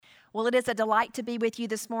Well, it is a delight to be with you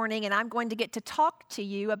this morning, and I'm going to get to talk to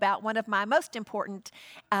you about one of my most important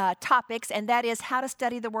topics, and that is how to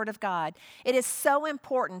study the Word of God. It is so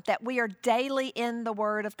important that we are daily in the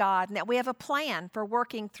Word of God and that we have a plan for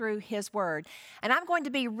working through His Word. And I'm going to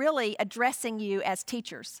be really addressing you as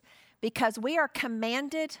teachers because we are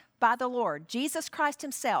commanded by the Lord. Jesus Christ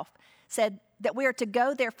Himself said that we are to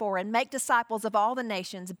go, therefore, and make disciples of all the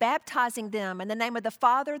nations, baptizing them in the name of the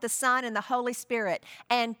Father, the Son, and the Holy Spirit,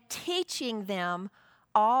 and teaching them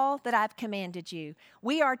all that I've commanded you.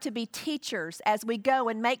 We are to be teachers as we go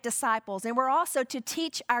and make disciples, and we're also to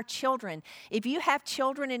teach our children. If you have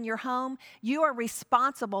children in your home, you are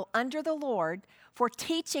responsible under the Lord for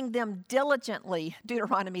teaching them diligently,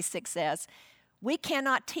 Deuteronomy 6 says. We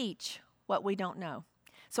cannot teach what we don't know.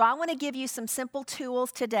 So I want to give you some simple tools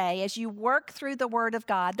today as you work through the Word of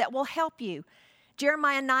God that will help you.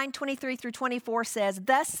 Jeremiah 9:23 through 24 says,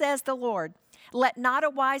 "Thus says the Lord, let not a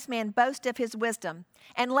wise man boast of his wisdom,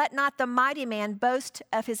 and let not the mighty man boast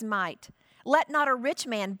of his might. Let not a rich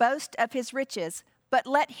man boast of his riches, but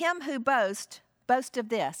let him who boast of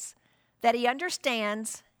this, that he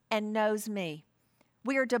understands and knows me."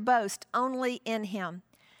 We are to boast only in Him.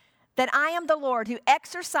 "That I am the Lord who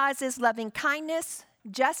exercises loving kindness,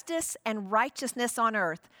 justice, and righteousness on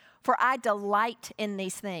earth, for I delight in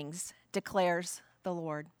these things, declares the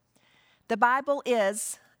Lord." The Bible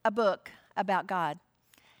is a book about God.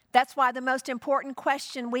 That's why the most important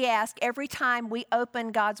question we ask every time we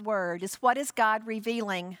open God's Word is, what is God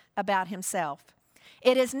revealing about Himself?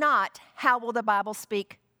 It is not, how will the Bible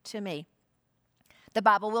speak to me? The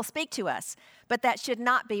Bible will speak to us, but that should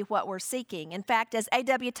not be what we're seeking. In fact, as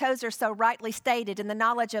A.W. Tozer so rightly stated in The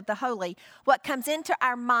Knowledge of the Holy, what comes into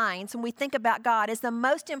our minds when we think about God is the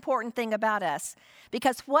most important thing about us,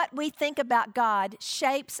 because what we think about God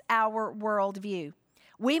shapes our worldview.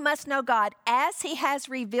 We must know God as He has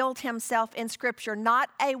revealed Himself in Scripture, not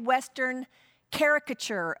a Western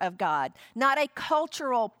caricature of God, not a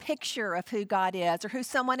cultural picture of who God is or who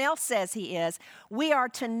someone else says He is. We are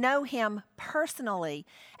to know Him personally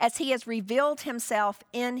as He has revealed Himself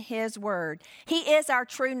in His Word. He is our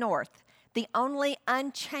true north, the only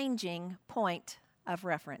unchanging point of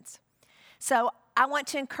reference. So I want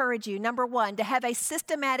to encourage you, number one, to have a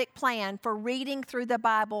systematic plan for reading through the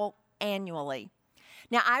Bible annually.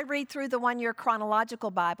 Now, I read through the one-year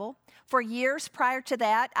chronological Bible. For years prior to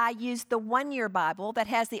that, I used the one-year Bible that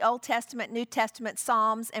has the Old Testament, New Testament,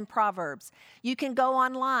 Psalms, and Proverbs. You can go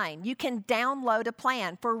online. You can download a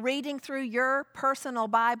plan for reading through your personal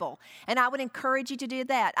Bible, and I would encourage you to do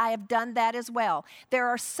that. I have done that as well. There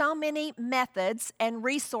are so many methods and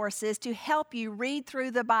resources to help you read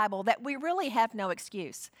through the Bible that we really have no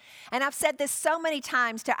excuse. And I've said this so many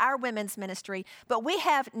times to our women's ministry, but we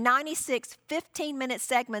have 96 15-minute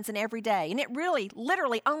segments in every day, and it really,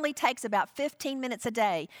 literally only takes about 15 minutes a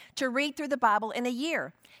day to read through the Bible in a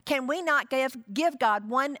year. Can we not give God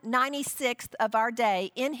 1/96th of our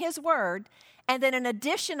day in His Word, and then an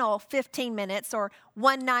additional 15 minutes or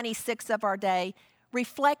 1/96th of our day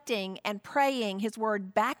reflecting and praying His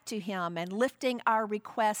Word back to Him and lifting our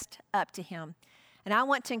request up to Him? And I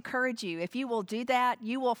want to encourage you, if you will do that,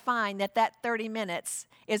 you will find that 30 minutes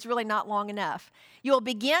is really not long enough. You will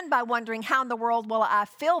begin by wondering, how in the world will I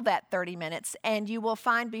fill that 30 minutes? And you will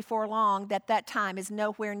find before long that time is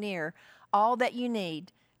nowhere near all that you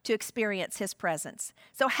need to experience His presence.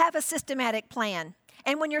 So have a systematic plan.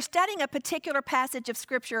 And when you're studying a particular passage of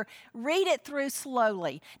Scripture, read it through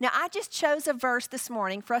slowly. Now, I just chose a verse this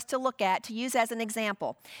morning for us to look at, to use as an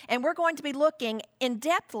example. And we're going to be looking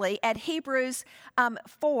in-depthly at Hebrews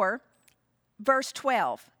 4, verse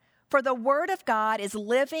 12. "For the Word of God is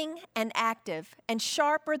living and active and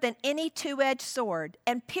sharper than any two-edged sword,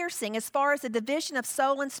 and piercing as far as the division of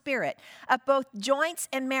soul and spirit, of both joints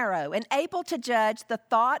and marrow, and able to judge the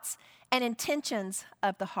thoughts and intentions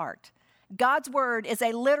of the heart." God's Word is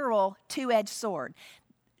a literal two-edged sword,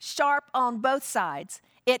 sharp on both sides.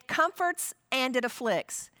 It comforts and it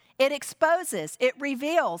afflicts. It exposes, it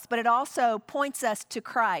reveals, but it also points us to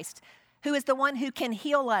Christ, who is the one who can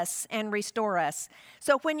heal us and restore us.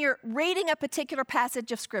 So when you're reading a particular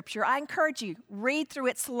passage of Scripture, I encourage you, read through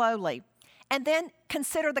it slowly. And then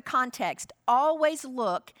consider the context. Always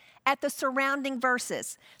look at the surrounding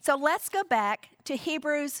verses. So let's go back to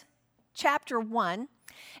Hebrews chapter 1.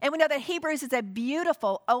 And we know that Hebrews is a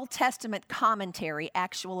beautiful Old Testament commentary,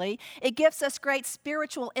 actually. It gives us great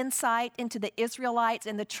spiritual insight into the Israelites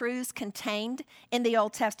and the truths contained in the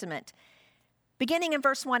Old Testament. Beginning in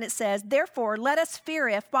verse 1, it says, "Therefore, let us fear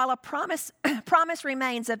if, while a promise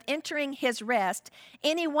remains of entering His rest,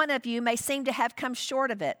 any one of you may seem to have come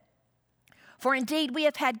short of it. For indeed we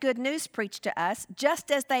have had good news preached to us,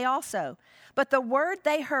 just as they also. But the word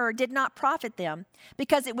they heard did not profit them,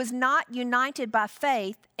 because it was not united by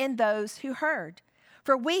faith in those who heard.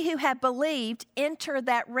 For we who have believed enter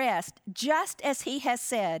that rest, just as he has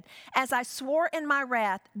said, as I swore in my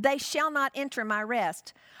wrath, they shall not enter my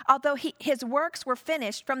rest, although his works were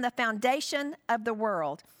finished from the foundation of the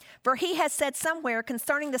world. For he has said somewhere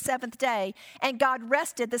concerning the seventh day, and God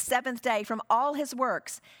rested the seventh day from all his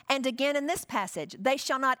works. And again in this passage, they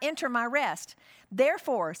shall not enter my rest.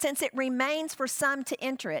 Therefore, since it remains for some to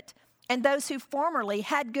enter it, and those who formerly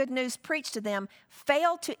had good news preached to them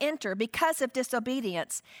failed to enter because of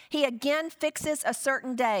disobedience, he again fixes a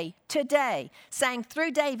certain day, today, saying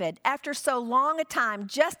through David, after so long a time,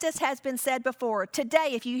 just as has been said before, today,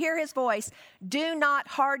 if you hear his voice, do not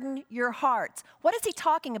harden your hearts. What is he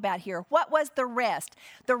talking about here? What was the rest?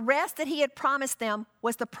 The rest that he had promised them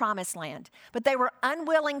was the promised land, but they were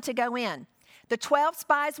unwilling to go in. The 12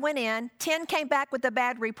 spies went in, 10 came back with a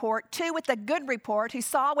bad report, 2 with a good report who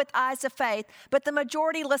saw with eyes of faith, but the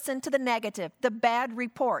majority listened to the negative, the bad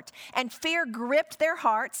report. And fear gripped their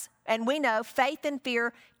hearts, and we know faith and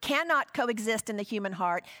fear cannot coexist in the human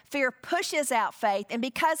heart. Fear pushes out faith, and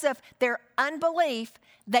because of their unbelief,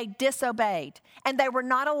 they disobeyed, and they were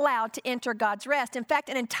not allowed to enter God's rest. In fact,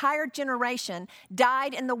 an entire generation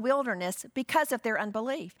died in the wilderness because of their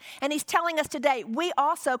unbelief. And he's telling us today, we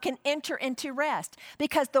also can enter into rest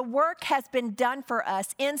because the work has been done for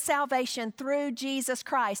us in salvation through Jesus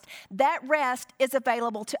Christ. That rest is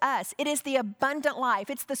available to us. It is the abundant life.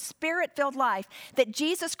 It's the Spirit-filled life that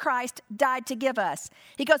Jesus Christ died to give us.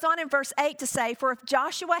 He goes on in verse 8 to say, for if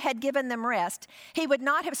Joshua had given them rest, he would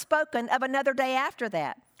not have spoken of another day after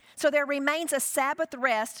that. So there remains a Sabbath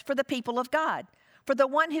rest for the people of God. For the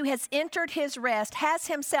one who has entered his rest has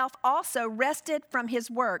himself also rested from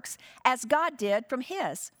his works, as God did from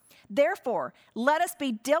his. Therefore, let us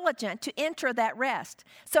be diligent to enter that rest,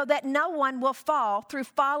 so that no one will fall through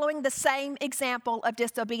following the same example of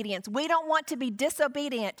disobedience. We don't want to be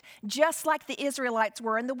disobedient just like the Israelites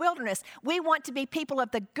were in the wilderness. We want to be people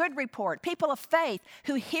of the good report, people of faith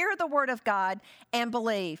who hear the word of God and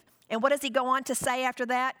believe. And what does he go on to say after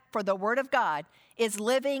that? For the word of God is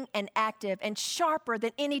living and active and sharper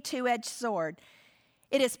than any two-edged sword.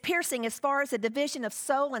 It is piercing as far as the division of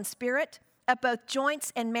soul and spirit, of both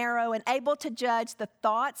joints and marrow, and able to judge the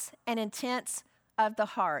thoughts and intents of the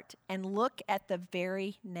heart. And look at the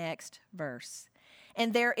very next verse.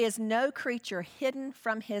 And there is no creature hidden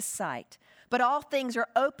from his sight, but all things are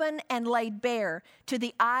open and laid bare to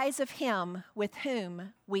the eyes of him with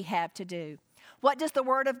whom we have to do. What does the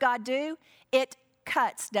word of God do? It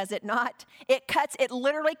cuts, does it not? It cuts, it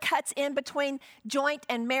literally cuts in between joint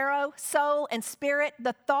and marrow, soul and spirit,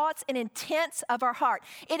 the thoughts and intents of our heart.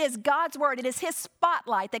 It is God's word. It is his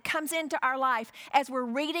spotlight that comes into our life as we're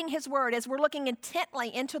reading his word, as we're looking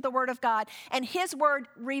intently into the word of God, and his word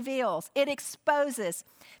reveals, it exposes.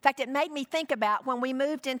 In fact, it made me think about when we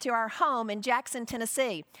moved into our home in Jackson,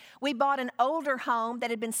 Tennessee. We bought an older home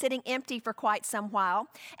that had been sitting empty for quite some while,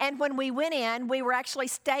 and when we went in, we were actually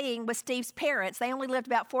staying with Steve's parents. They only lived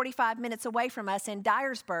about 45 minutes away from us in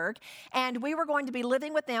Dyersburg, and we were going to be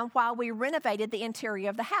living with them while we renovated the interior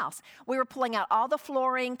of the house. We were pulling out all the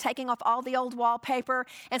flooring, taking off all the old wallpaper,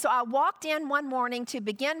 and so I walked in one morning to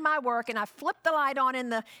begin my work, and I flipped the light on in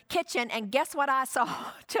the kitchen, and guess what I saw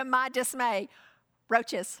to my dismay?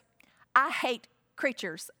 Roaches. I hate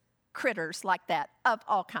critters like that of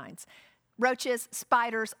all kinds. Roaches,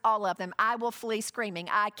 spiders, all of them. I will flee screaming.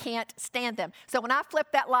 I can't stand them. So when I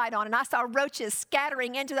flipped that light on and I saw roaches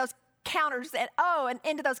scattering into those counters and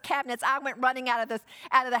into those cabinets, I went running out of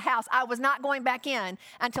the house. I was not going back in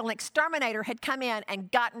until an exterminator had come in and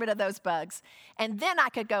gotten rid of those bugs. And then I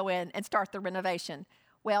could go in and start the renovation.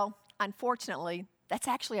 Well, unfortunately, that's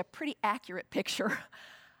actually a pretty accurate picture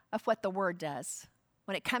of what the word does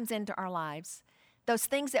when it comes into our lives. Those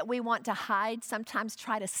things that we want to hide sometimes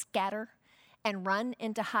try to scatter and run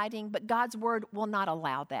into hiding, but God's word will not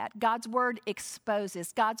allow that. God's word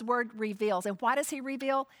exposes. God's word reveals. And why does he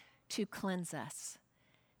reveal? To cleanse us,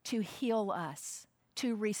 to heal us,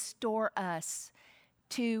 to restore us,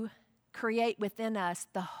 to create within us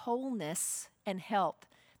the wholeness and health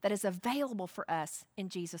that is available for us in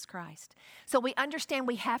Jesus Christ. So we understand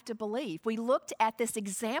we have to believe. We looked at this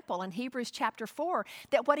example in Hebrews chapter 4,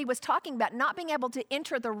 that what he was talking about, not being able to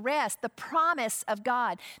enter the rest, the promise of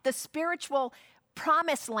God, the spiritual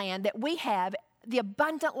promised land that we have, the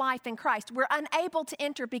abundant life in Christ, we're unable to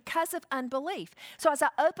enter because of unbelief. So as I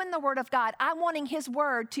open the word of God, I'm wanting his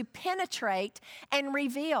word to penetrate and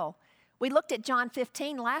reveal. We looked at John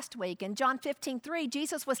 15 last week. In John 15:3,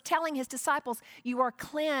 Jesus was telling his disciples, you are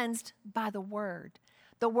cleansed by the word.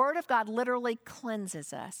 The word of God literally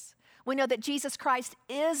cleanses us. We know that Jesus Christ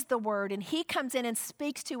is the word, and he comes in and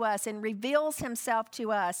speaks to us and reveals himself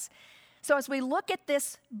to us. So as we look at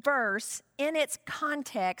this verse in its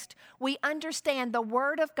context, we understand the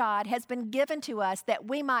word of God has been given to us that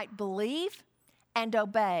we might believe and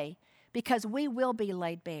obey, because we will be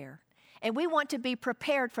laid bare. And we want to be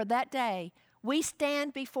prepared for that day. We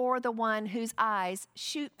stand before the one whose eyes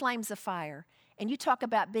shoot flames of fire. And you talk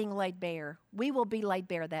about being laid bare. We will be laid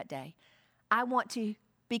bare that day. I want to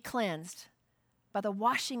be cleansed by the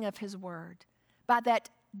washing of his word, by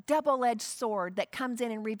that double-edged sword that comes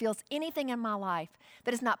in and reveals anything in my life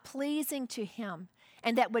that is not pleasing to him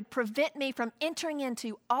and that would prevent me from entering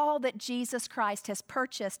into all that Jesus Christ has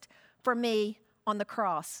purchased for me on the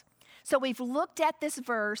cross. So we've looked at this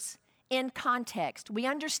verse in context. We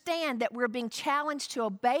understand that we're being challenged to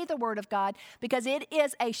obey the word of God because it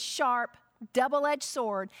is a sharp, double-edged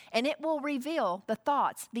sword, and it will reveal the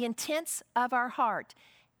thoughts, the intents of our heart.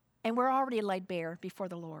 And we're already laid bare before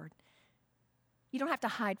the Lord. You don't have to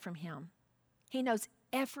hide from him. He knows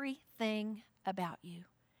everything about you,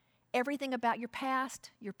 everything about your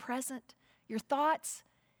past, your present, your thoughts.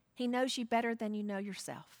 He knows you better than you know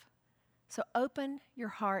yourself. So open your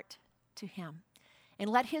heart to him and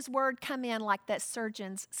let his word come in like that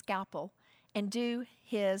surgeon's scalpel and do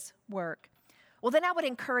his work. Well, then I would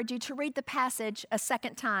encourage you to read the passage a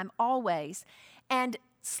second time always and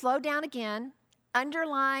slow down again,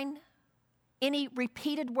 underline any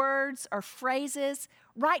repeated words or phrases.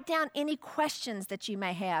 Write down any questions that you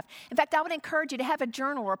may have. In fact, I would encourage you to have a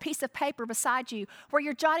journal or a piece of paper beside you where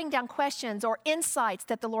you're jotting down questions or insights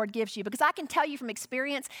that the Lord gives you. Because I can tell you from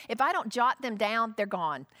experience, if I don't jot them down, they're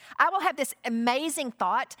gone. I will have this amazing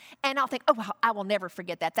thought, and I'll think, oh, well, I will never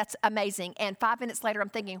forget that. That's amazing. And 5 minutes later, I'm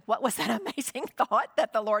thinking, what was that amazing thought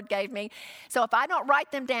that the Lord gave me? So if I don't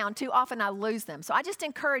write them down, too often I lose them. So I just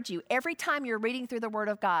encourage you, every time you're reading through the Word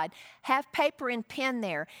of God, have paper and pen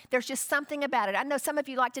there. There's just something about it. I know some of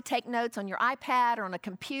you like to take notes on your iPad or on a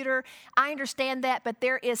computer. I understand that, but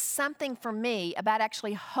there is something for me about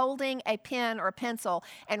actually holding a pen or a pencil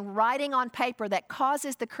and writing on paper that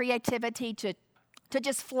causes the creativity to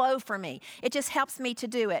just flow for me. It just helps me to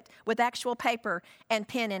do it with actual paper and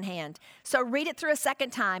pen in hand. So read it through a second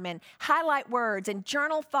time and highlight words and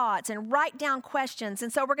journal thoughts and write down questions.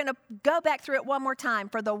 And so we're going to go back through it one more time.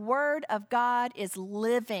 For the word of God is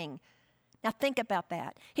living. Now think about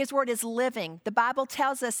that. His word is living. The Bible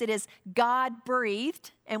tells us it is God-breathed,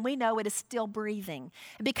 and we know it is still breathing.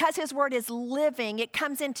 And because his word is living, it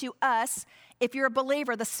comes into us. If you're a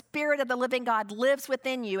believer, the Spirit of the living God lives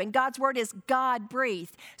within you, and God's word is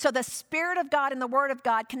God-breathed. So the Spirit of God and the word of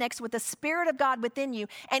God connects with the Spirit of God within you,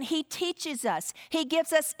 and he teaches us. He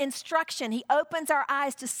gives us instruction. He opens our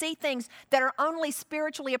eyes to see things that are only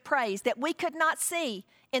spiritually appraised, that we could not see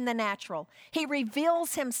in the natural. He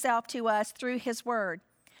reveals himself to us through his word.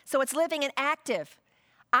 So it's living and active.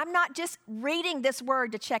 I'm not just reading this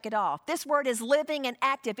word to check it off. This word is living and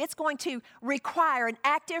active. It's going to require an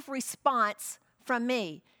active response from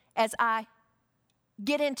me as I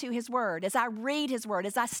get into his word, as I read his word,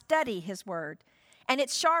 as I study his word. And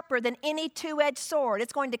it's sharper than any two-edged sword.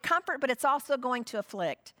 It's going to comfort, but it's also going to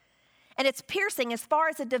afflict. And it's piercing as far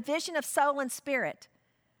as a division of soul and spirit,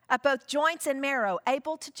 of both joints and marrow,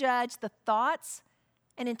 able to judge the thoughts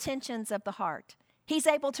and intentions of the heart. He's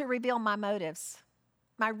able to reveal my motives,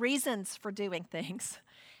 my reasons for doing things.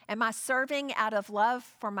 Am I serving out of love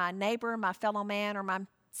for my neighbor, my fellow man, or am I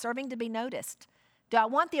serving to be noticed? Do I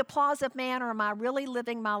want the applause of man, or am I really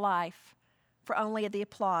living my life for only the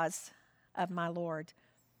applause of my Lord?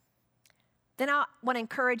 Then I want to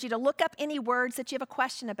encourage you to look up any words that you have a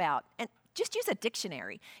question about, and just use a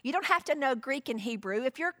dictionary. You don't have to know Greek and Hebrew.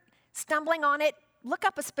 If you're stumbling on it, look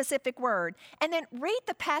up a specific word, and then read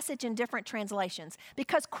the passage in different translations,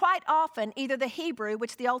 because quite often either the Hebrew,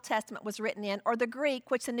 which the Old Testament was written in, or the Greek,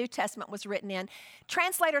 which the New Testament was written in,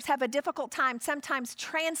 translators have a difficult time sometimes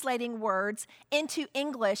translating words into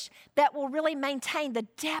English that will really maintain the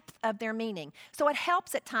depth of their meaning. So it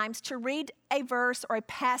helps at times to read a verse or a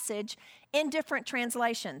passage in different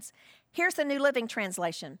translations. Here's the New Living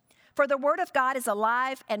Translation. For the word of God is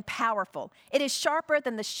alive and powerful. It is sharper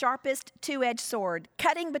than the sharpest two-edged sword,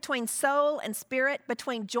 cutting between soul and spirit,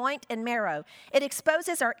 between joint and marrow. It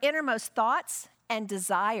exposes our innermost thoughts and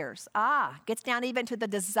desires. Gets down even to the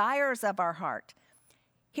desires of our heart.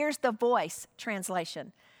 Here's the Voice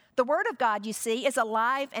translation. The word of God, you see, is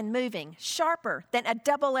alive and moving, sharper than a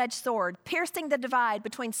double-edged sword, piercing the divide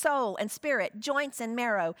between soul and spirit, joints and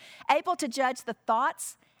marrow, able to judge the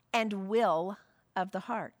thoughts and will of the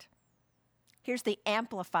heart. Here's the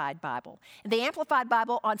Amplified Bible. The Amplified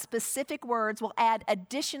Bible on specific words will add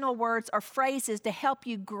additional words or phrases to help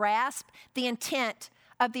you grasp the intent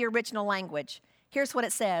of the original language. Here's what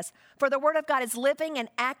it says. For the Word of God is living and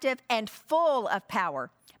active and full of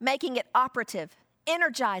power, making it operative,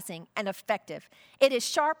 energizing, and effective. It is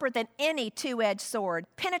sharper than any two-edged sword,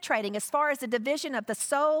 penetrating as far as the division of the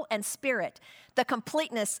soul and spirit, the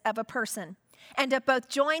completeness of a person, and of both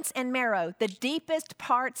joints and marrow, the deepest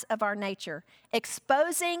parts of our nature,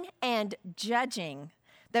 exposing and judging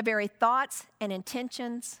the very thoughts and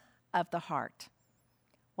intentions of the heart.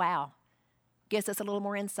 Wow. Gives us a little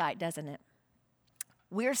more insight, doesn't it?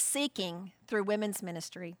 We're seeking through women's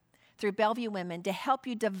ministry, through Bellevue Women, to help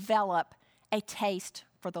you develop a taste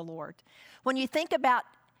for the Lord. When you think about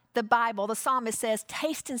the Bible, the psalmist says,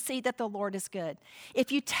 taste and see that the Lord is good.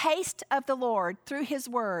 If you taste of the Lord through his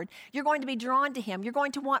word, you're going to be drawn to him. You're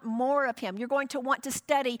going to want more of him. You're going to want to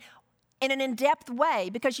study in an in-depth way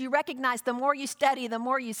because you recognize the more you study, the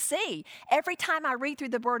more you see. Every time I read through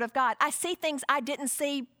the word of God, I see things I didn't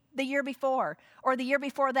see the year before or the year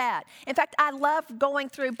before that. In fact, I love going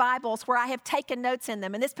through Bibles where I have taken notes in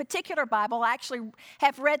them. And this particular Bible I actually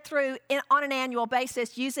have read through on an annual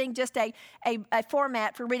basis using just a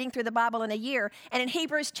format for reading through the Bible in a year. And in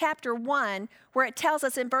Hebrews chapter 1, where it tells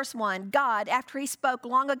us in verse 1, God, after he spoke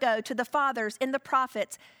long ago to the fathers in the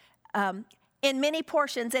prophets, in many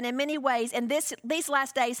portions and in many ways, and these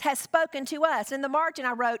last days has spoken to us. In the margin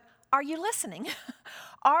I wrote, are you listening?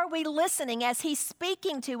 Are we listening as he's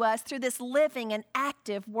speaking to us through this living and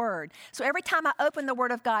active word? So every time I open the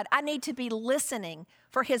word of God, I need to be listening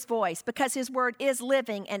for his voice because his word is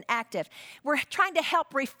living and active. We're trying to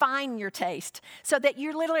help refine your taste so that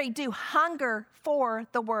you literally do hunger for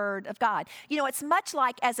the word of God. You know, it's much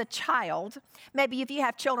like as a child, maybe if you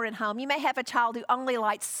have children at home, you may have a child who only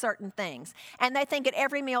likes certain things. And they think at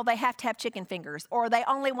every meal they have to have chicken fingers or they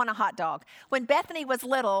only want a hot dog. When Bethany was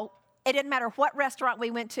little, it didn't matter what restaurant we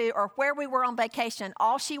went to or where we were on vacation.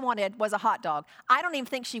 All she wanted was a hot dog. I don't even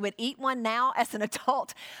think she would eat one now as an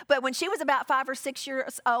adult. But when she was about 5 or 6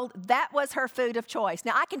 years old, that was her food of choice.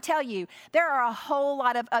 Now, I can tell you, there are a whole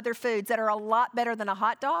lot of other foods that are a lot better than a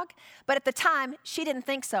hot dog. But at the time, she didn't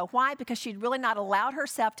think so. Why? Because she'd really not allowed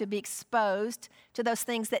herself to be exposed to those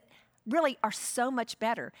things that really are so much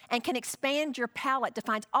better and can expand your palate to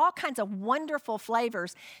find all kinds of wonderful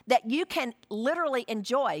flavors that you can literally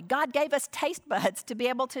enjoy. God gave us taste buds to be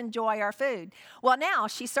able to enjoy our food. Well, now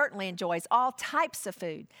she certainly enjoys all types of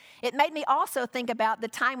food. It made me also think about the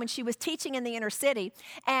time when she was teaching in the inner city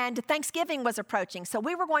and Thanksgiving was approaching. So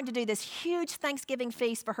we were going to do this huge Thanksgiving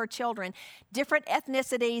feast for her children, different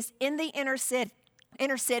ethnicities in the inner city.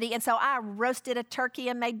 And so I roasted a turkey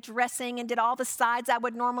and made dressing and did all the sides I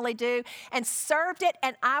would normally do and served it,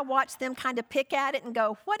 and I watched them kind of pick at it and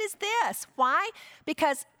go, what is this? Why?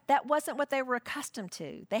 Because that wasn't what they were accustomed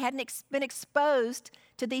to. They hadn't been exposed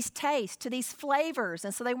to these tastes, to these flavors,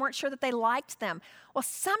 and so they weren't sure that they liked them. Well,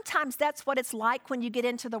 sometimes that's what it's like when you get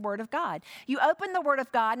into the Word of God. You open the Word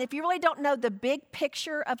of God, and if you really don't know the big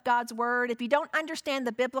picture of God's Word, if you don't understand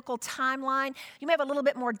the biblical timeline, you may have a little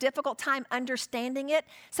bit more difficult time understanding it.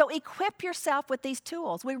 So equip yourself with these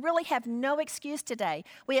tools. We really have no excuse today.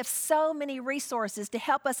 We have so many resources to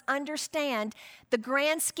help us understand the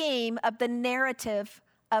grand scheme of the narrative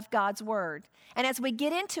of God's word. And as we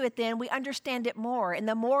get into it then, we understand it more. And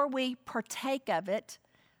the more we partake of it,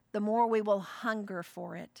 the more we will hunger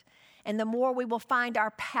for it. And the more we will find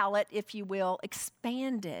our palate, if you will,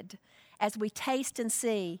 expanded as we taste and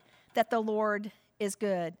see that the Lord is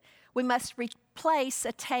good. We must replace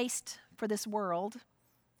a taste for this world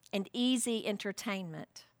and easy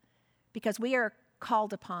entertainment because we are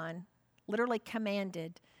called upon, literally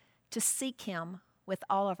commanded, to seek him with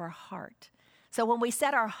all of our heart. So when we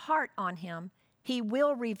set our heart on him, he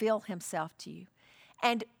will reveal himself to you.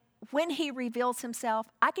 And when he reveals himself,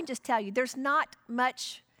 I can just tell you, there's not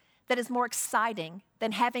much that is more exciting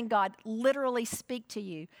than having God literally speak to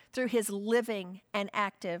you through his living and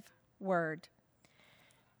active word.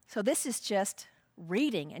 So this is just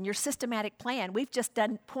reading and your systematic plan. We've just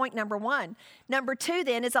done point number 1. Number 2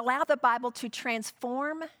 then is allow the Bible to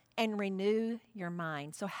transform and renew your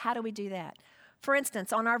mind. So how do we do that? For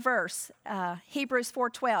instance, on our verse, Hebrews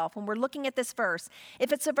 4:12, when we're looking at this verse,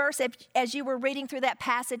 if it's a verse, as you were reading through that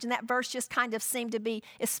passage and that verse just kind of seemed to be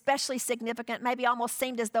especially significant, maybe almost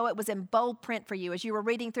seemed as though it was in bold print for you as you were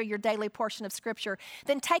reading through your daily portion of Scripture,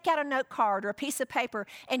 then take out a note card or a piece of paper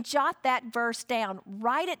and jot that verse down.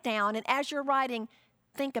 Write it down, and as you're writing,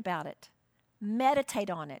 think about it. Meditate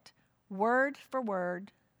on it, word for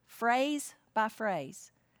word, phrase by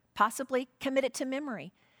phrase. Possibly commit it to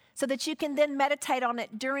memory. so that you can then meditate on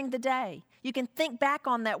it during the day. You can think back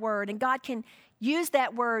on that word, and God can use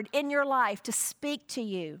that word in your life to speak to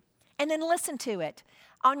you. And then listen to it.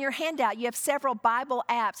 On your handout, you have several Bible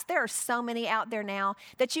apps. There are so many out there now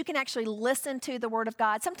that you can actually listen to the Word of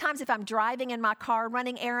God. Sometimes if I'm driving in my car,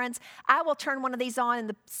 running errands, I will turn one of these on in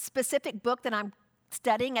the specific book that I'm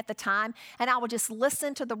studying at the time, and I will just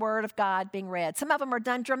listen to the Word of God being read. Some of them are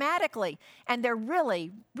done dramatically, and they're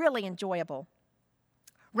really, really enjoyable.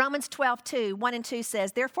 Romans 12, 1 and 2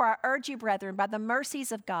 says, "Therefore I urge you, brethren, by the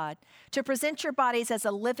mercies of God, to present your bodies as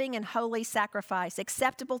a living and holy sacrifice,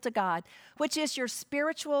 acceptable to God, which is your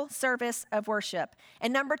spiritual service of worship."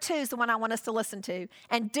 And number 2 is the one I want us to listen to.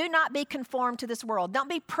 "And do not be conformed to this world." Don't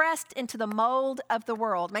be pressed into the mold of the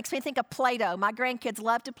world. Makes me think of Play-Doh. My grandkids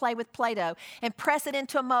love to play with Play-Doh and press it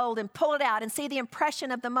into a mold and pull it out and see the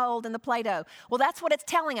impression of the mold in the Play-Doh. Well, that's what it's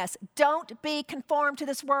telling us. Don't be conformed to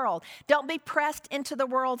this world. Don't be pressed into the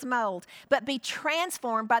world's mold, but be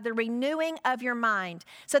transformed by the renewing of your mind,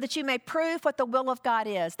 so that you may prove what the will of God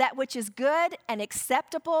is, that which is good and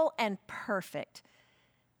acceptable and perfect.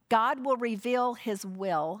 God will reveal his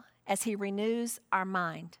will as he renews our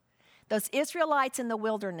mind. Those Israelites in the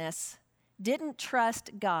wilderness didn't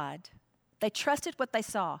trust God. They trusted what they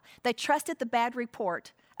saw. They trusted the bad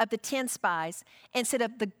report of the 10 spies instead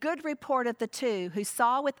of the good report of the 2 who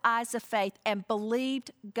saw with eyes of faith and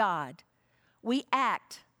believed God. We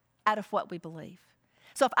act out of what we believe.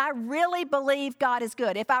 So if I really believe God is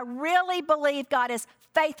good, if I really believe God is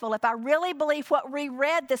faithful, if I really believe what we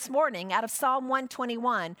read this morning out of Psalm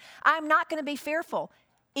 121, I'm not going to be fearful,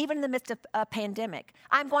 even in the midst of a pandemic.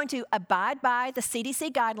 I'm going to abide by the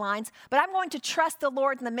CDC guidelines, but I'm going to trust the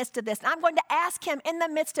Lord in the midst of this. And I'm going to ask him in the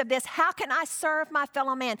midst of this, how can I serve my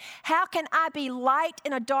fellow man? How can I be light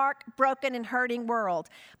in a dark, broken, and hurting world?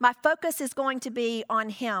 My focus is going to be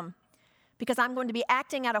on him, because I'm going to be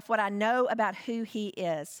acting out of what I know about who he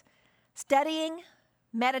is. Studying,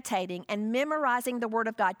 meditating, and memorizing the Word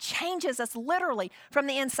of God changes us literally from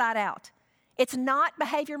the inside out. It's not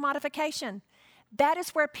behavior modification. That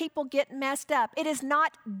is where people get messed up. It is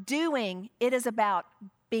not doing, it is about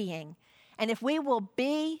being. And if we will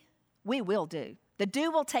be, we will do. The do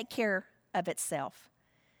will take care of itself.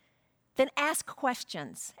 Then ask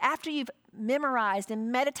questions. After you've memorized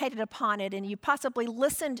and meditated upon it and you possibly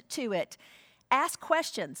listened to it, ask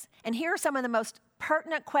questions. And here are some of the most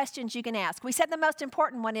pertinent questions you can ask. We said the most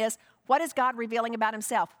important one is, what is God revealing about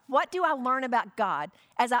himself? What do I learn about God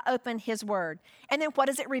as I open his word? And then what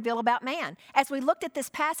does it reveal about man? As we looked at this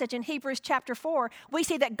passage in Hebrews chapter 4, we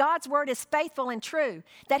see that God's word is faithful and true,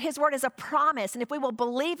 that his word is a promise, and if we will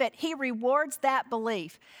believe it, he rewards that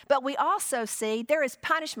belief. But we also see there is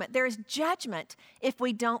punishment, there is judgment if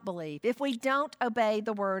we don't believe, if we don't obey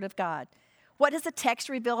the word of God. What does the text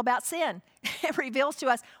reveal about sin? It reveals to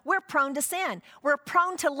us we're prone to sin. We're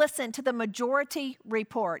prone to listen to the majority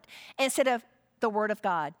report instead of the word of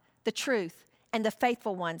God, the truth, and the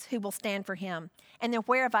faithful ones who will stand for him. And then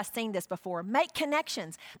where have I seen this before? Make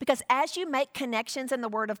connections, because as you make connections in the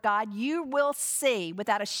word of God, you will see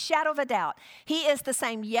without a shadow of a doubt, he is the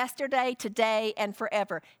same yesterday, today, and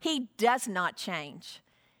forever. He does not change.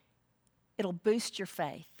 It'll boost your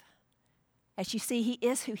faith. As you see, he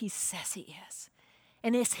is who he says he is.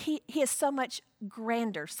 And he is so much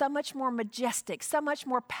grander, so much more majestic, so much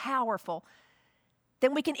more powerful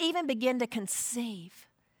than we can even begin to conceive.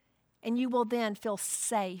 And you will then feel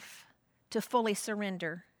safe to fully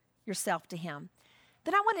surrender yourself to him.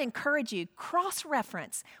 Then I want to encourage you,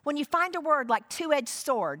 cross-reference. When you find a word like two-edged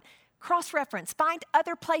sword, cross-reference. Find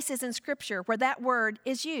other places in Scripture where that word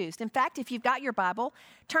is used. In fact, if you've got your Bible,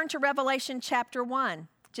 turn to Revelation chapter 1.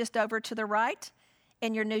 Just over to the right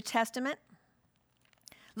in your New Testament.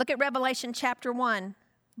 Look at Revelation chapter 1,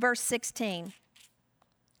 verse 16. It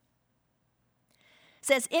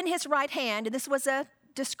says, in his right hand, and this was a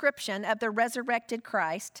description of the resurrected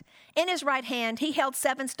Christ, in his right hand he held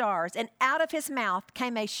 7 stars, and out of his mouth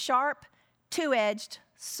came a sharp, two-edged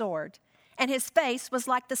sword, and his face was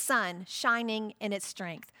like the sun shining in its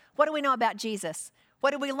strength. What do we know about Jesus?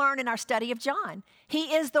 What did we learn in our study of John?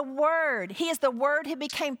 He is the Word. He is the Word who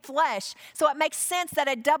became flesh. So it makes sense that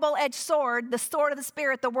a double-edged sword, the sword of the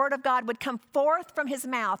Spirit, the Word of God, would come forth from his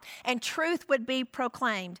mouth, and truth would be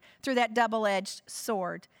proclaimed through that double-edged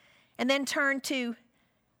sword. And then turn to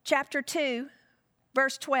chapter 2,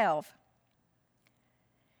 verse 12.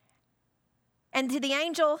 And to the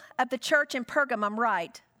angel of the church in Pergamum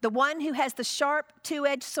write, the one who has the sharp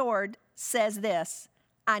two-edged sword says this,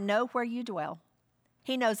 I know where you dwell.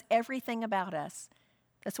 He knows everything about us.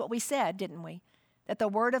 That's what we said, didn't we? That the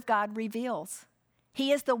Word of God reveals.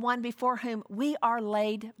 He is the one before whom we are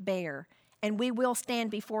laid bare, and we will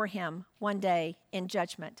stand before him one day in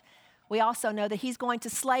judgment. We also know that he's going to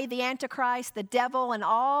slay the Antichrist, the devil, and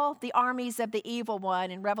all the armies of the evil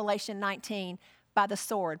one in Revelation 19 by the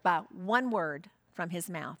sword. By one word from his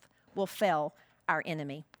mouth will fell our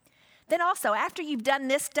enemy. Then also, after you've done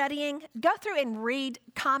this studying, go through and read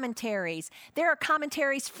commentaries. There are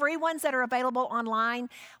commentaries, free ones that are available online.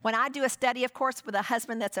 When I do a study, of course, with a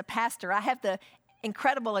husband that's a pastor, I have the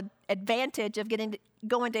incredible advantage of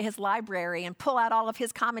go into his library and pull out all of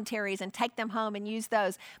his commentaries and take them home and use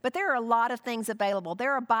those. But there are a lot of things available.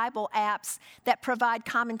 There are Bible apps that provide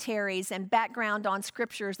commentaries and background on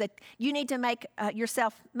scriptures that you need to make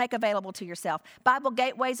available to yourself. Bible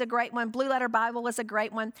Gateway is a great one. Blue Letter Bible is a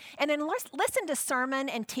great one. And then listen to sermon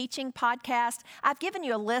and teaching podcasts. I've given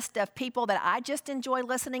you a list of people that I just enjoy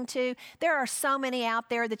listening to. There are so many out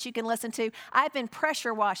there that you can listen to. I've been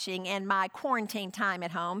pressure washing in my quarantine time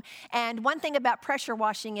at home. And one thing about pressure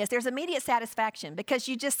washing is there's immediate satisfaction because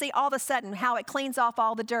you just see all of a sudden how it cleans off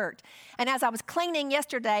all the dirt. And as I was cleaning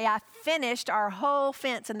yesterday, I finished our whole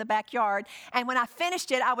fence in the backyard. And when I finished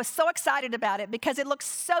it, I was so excited about it because it looked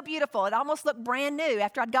so beautiful. It almost looked brand new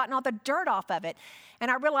after I'd gotten all the dirt off of it. And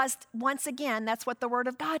I realized once again, that's what the Word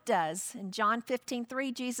of God does. In John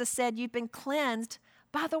 15:3, Jesus said, "You've been cleansed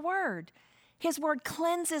by the Word." His word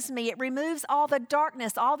cleanses me. It removes all the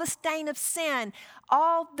darkness, all the stain of sin,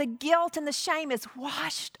 all the guilt and the shame is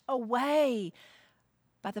washed away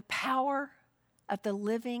by the power of the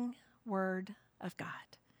living Word of God.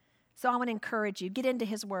 So I want to encourage you, get into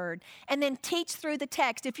his word and then teach through the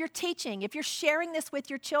text. If you're teaching, if you're sharing this with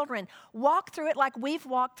your children, walk through it like we've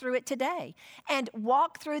walked through it today and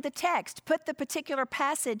walk through the text. Put the particular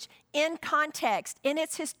passage in context, in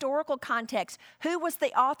its historical context. Who was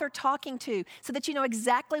the author talking to so that you know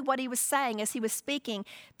exactly what he was saying as he was speaking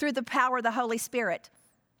through the power of the Holy Spirit.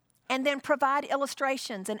 And then provide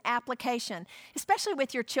illustrations and application, especially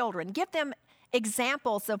with your children. Give them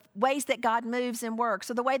examples of ways that God moves and works,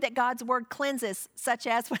 or the way that God's word cleanses, such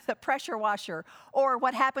as with a pressure washer, or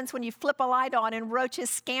what happens when you flip a light on and roaches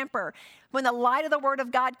scamper. When the light of the word of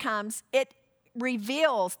God comes, it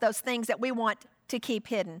reveals those things that we want to keep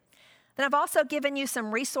hidden. Then I've also given you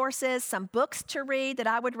some resources, some books to read that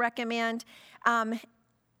I would recommend. And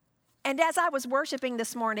as I was worshiping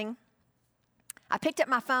this morning, I picked up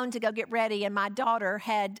my phone to go get ready, and my daughter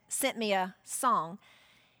had sent me a song.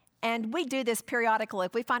 And we do this periodically.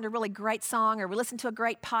 If we find a really great song or we listen to a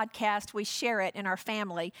great podcast, we share it in our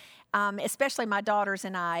family, especially my daughters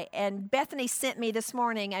and I. And Bethany sent me this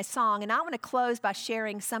morning a song, and I want to close by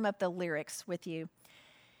sharing some of the lyrics with you.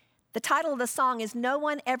 The title of the song is "No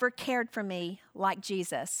One Ever Cared for Me Like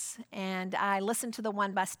Jesus." And I listened to the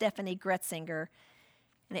one by Stephanie Gretzinger.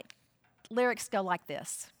 And lyrics go like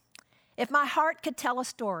this. If my heart could tell a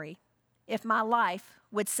story, if my life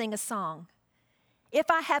would sing a song, if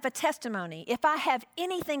I have a testimony, if I have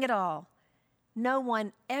anything at all, no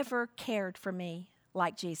one ever cared for me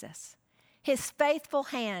like Jesus. His faithful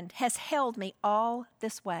hand has held me all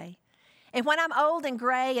this way. And when I'm old and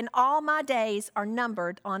gray and all my days are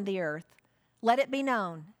numbered on the earth, let it be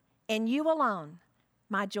known, in you alone,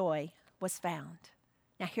 my joy was found.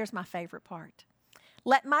 Now here's my favorite part.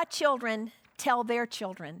 Let my children tell their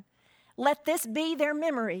children. Let this be their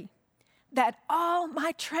memory, that all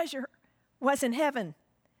my treasure was in heaven,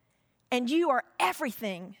 and you are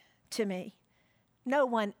everything to me. No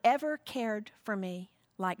one ever cared for me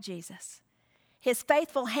like Jesus. His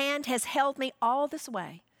faithful hand has held me all this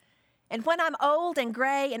way. And when I'm old and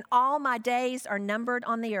gray and all my days are numbered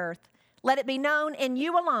on the earth, let it be known in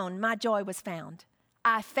you alone my joy was found.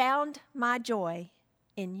 I found my joy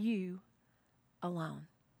in you alone.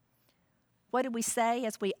 What did we say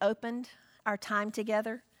as we opened our time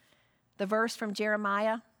together? The verse from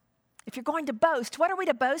Jeremiah. If you're going to boast, what are we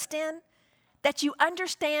to boast in? That you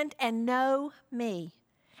understand and know me,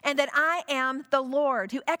 and that I am the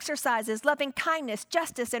Lord who exercises loving kindness,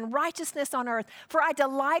 justice, and righteousness on earth. For I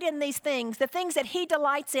delight in these things. The things that he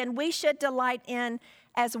delights in, we should delight in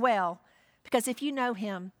as well. Because if you know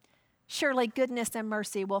him, surely goodness and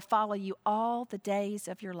mercy will follow you all the days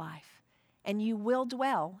of your life, and you will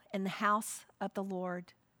dwell in the house of the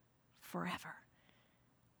Lord forever.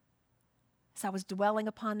 As I was dwelling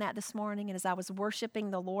upon that this morning, and as I was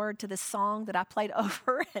worshiping the Lord to this song that I played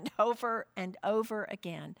over and over and over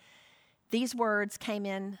again, these words came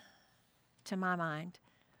in to my mind.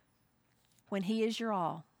 When he is your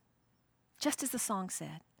all, just as the song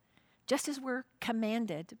said, just as we're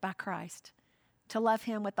commanded by Christ to love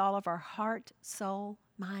him with all of our heart, soul,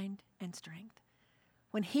 mind, and strength.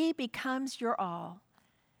 When he becomes your all,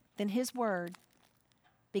 then his word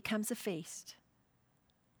becomes a feast.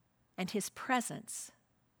 And his presence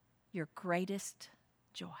your greatest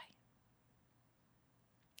joy.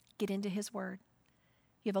 Get into His Word.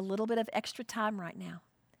 You have a little bit of extra time right now.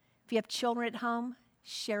 If you have children at home,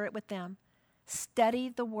 share it with them. Study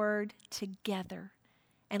the Word together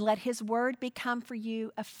and let His Word become for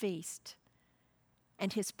you a feast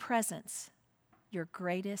and His presence your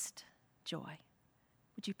greatest joy.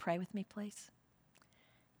 Would you pray with me, please?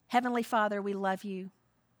 Heavenly Father, we love you.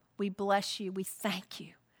 We bless you. We thank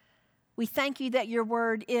you. We thank you that your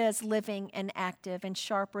word is living and active and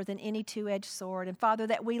sharper than any two-edged sword. And Father,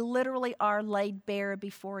 that we literally are laid bare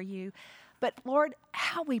before you. But Lord,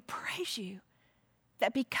 how we praise you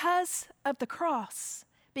that because of the cross,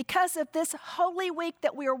 because of this Holy Week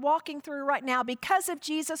that we are walking through right now, because of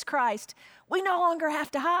Jesus Christ, we no longer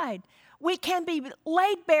have to hide. We can be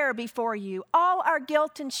laid bare before you, all our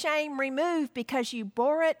guilt and shame removed because you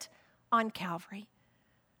bore it on Calvary.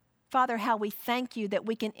 Father, how we thank you that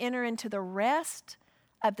we can enter into the rest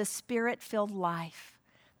of the Spirit-filled life,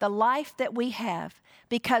 the life that we have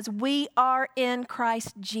because we are in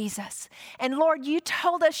Christ Jesus. And Lord, you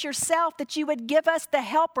told us yourself that you would give us the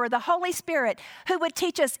Helper, the Holy Spirit, who would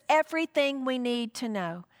teach us everything we need to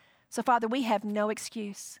know. So Father, we have no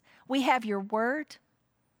excuse. We have your word.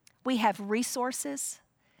 We have resources.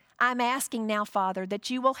 I'm asking now, Father, that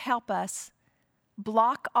you will help us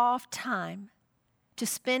block off time to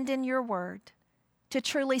spend in your word, to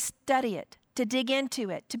truly study it, to dig into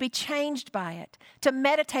it, to be changed by it, to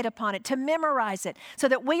meditate upon it, to memorize it, so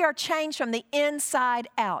that we are changed from the inside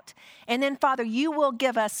out. And then, Father, you will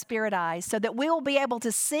give us spirit eyes so that we will be able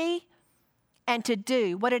to see and to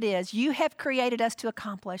do what it is you have created us to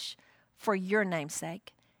accomplish for your name's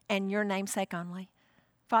sake and your name's sake only.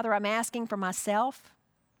 Father, I'm asking for myself,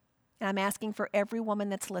 and I'm asking for every woman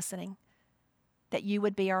that's listening, that you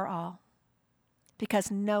would be our all.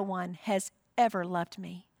 Because no one has ever loved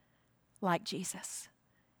me like Jesus.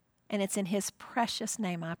 And it's in his precious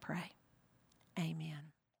name I pray. Amen.